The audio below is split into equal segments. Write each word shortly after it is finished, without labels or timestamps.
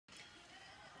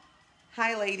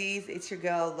Hi ladies, it's your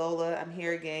girl Lola. I'm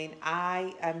here again.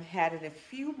 I am adding a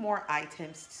few more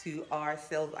items to our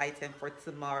sales item for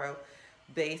tomorrow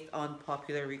based on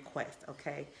popular request,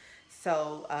 okay?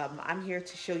 I'm here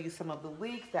to show you some of the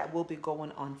wigs that will be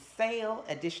going on sale,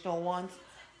 additional ones.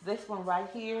 This one right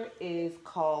here is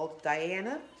called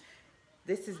Diana.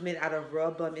 This is made out of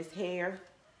raw bummis hair.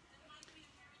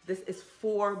 This is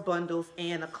 4 bundles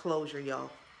and a closure, y'all.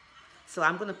 So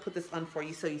I'm gonna put this on for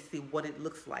you so you see what it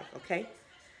looks like, okay?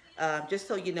 Just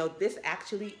so you know, this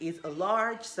actually is a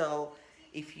large. So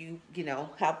if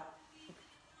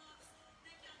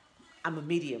I'm a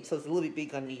medium, so it's a little bit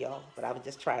big on me, y'all. But I would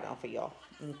just try it on for y'all.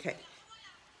 Okay.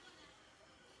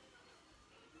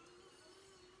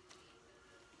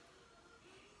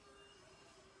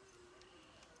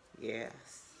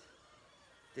 Yes.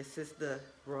 This is the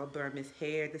raw Burmese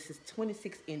hair. This is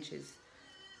 26 inches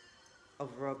of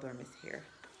raw Burmese hair.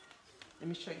 Let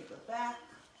me show you the back.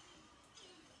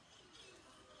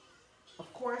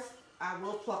 Of course, I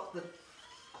will pluck the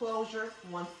closure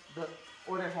once the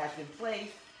order has been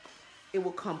placed. It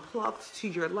will come plucked to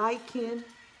your liking.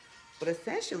 But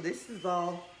essentially, this is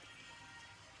all.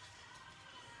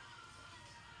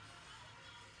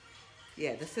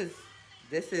 Yeah, this is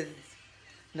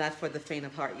not for the faint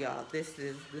of heart, y'all. This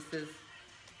is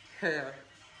her.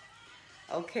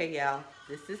 Okay, y'all.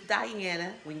 This is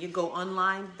Diana. When you go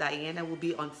online, Diana will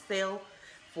be on sale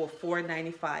for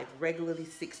 $4.95, regularly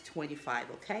 $6.25.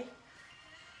 Okay.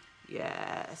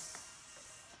 Yes.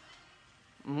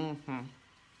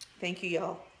 Thank you,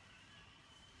 y'all.